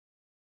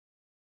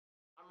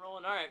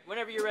rolling. All right,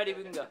 whenever you're ready,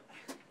 we can go.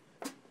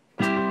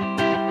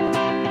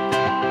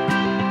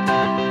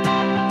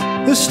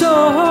 The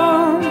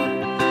storm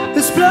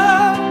is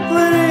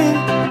blowing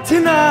in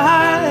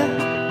tonight,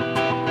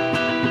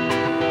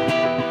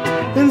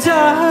 and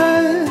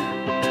I'm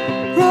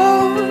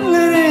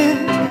rolling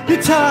in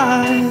your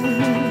time.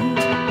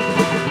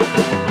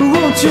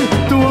 Won't you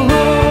throw a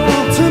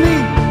roll to me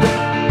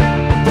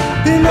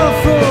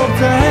enough for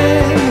day?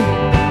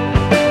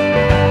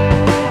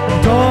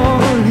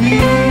 Don't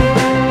leave,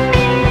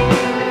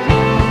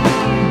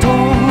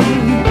 don't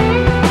leave.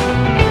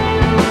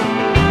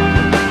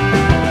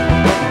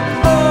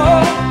 Oh,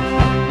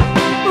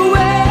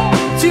 where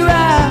do I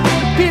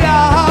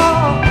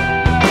belong?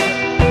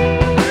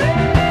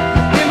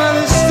 Am I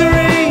the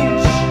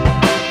strange,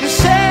 the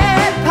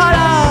sad part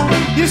of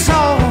your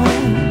song?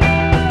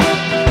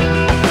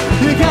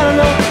 You gotta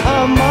know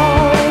I'm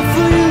all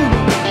for you.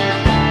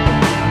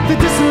 The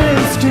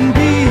dissonance can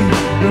be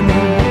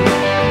removed.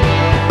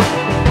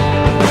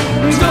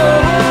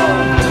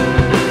 Don't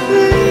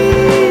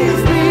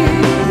leave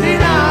me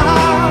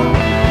now.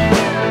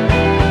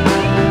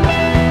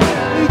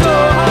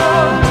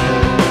 Don't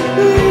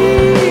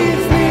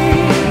leave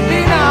me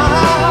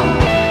now.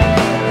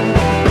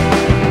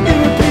 It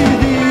would be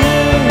the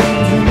end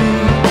to me.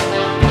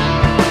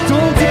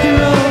 Don't take your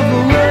love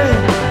away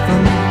from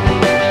me.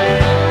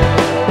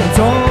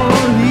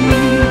 Don't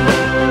leave,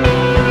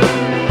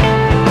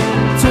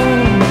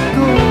 don't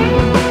go,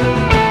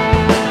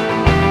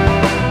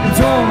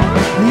 don't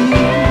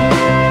leave,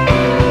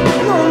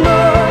 no, no,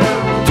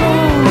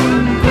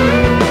 don't go.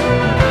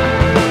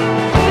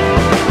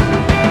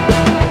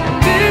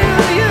 Do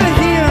you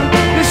hear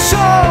the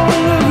song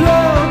of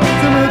love?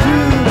 Do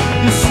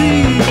you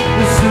see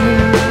the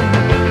sun?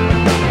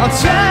 I'll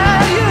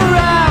tell you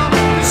around,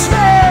 the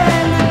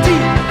smell the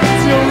deep,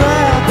 till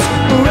wrapped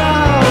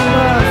around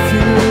my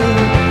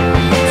feet.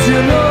 You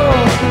know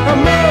how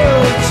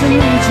much I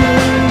need you.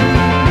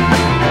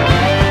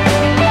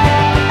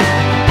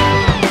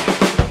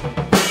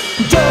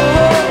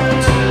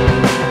 Don't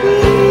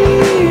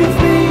leave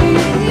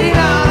me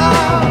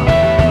now.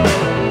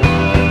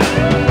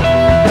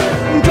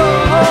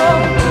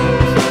 Don't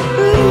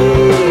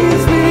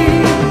leave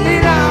me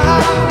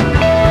now.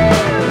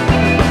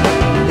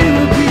 It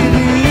will be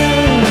the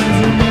end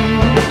of me.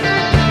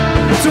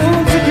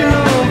 Don't take your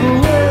love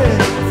away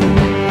from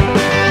me.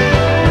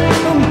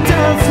 I'm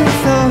down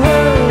since I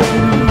heard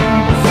the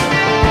news.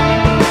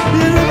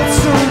 You love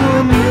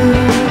someone new.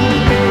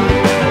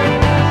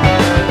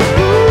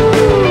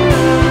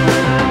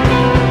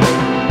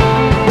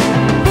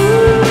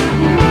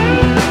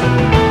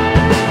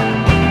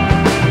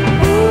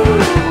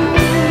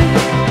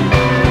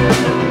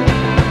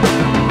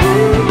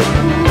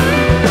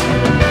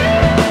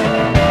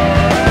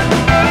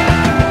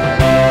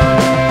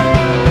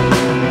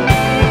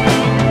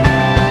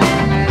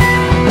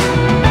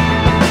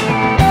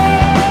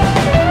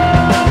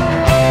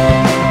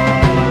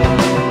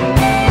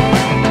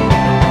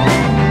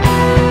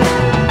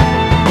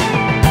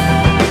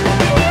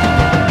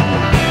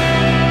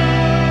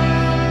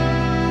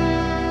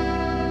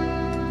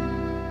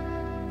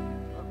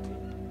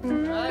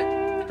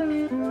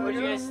 What do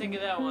you guys think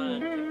of that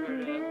one compared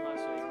to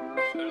last week?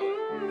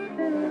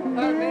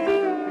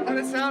 Man, how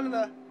did it sound in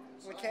the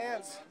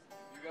cans?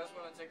 You guys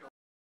want to take a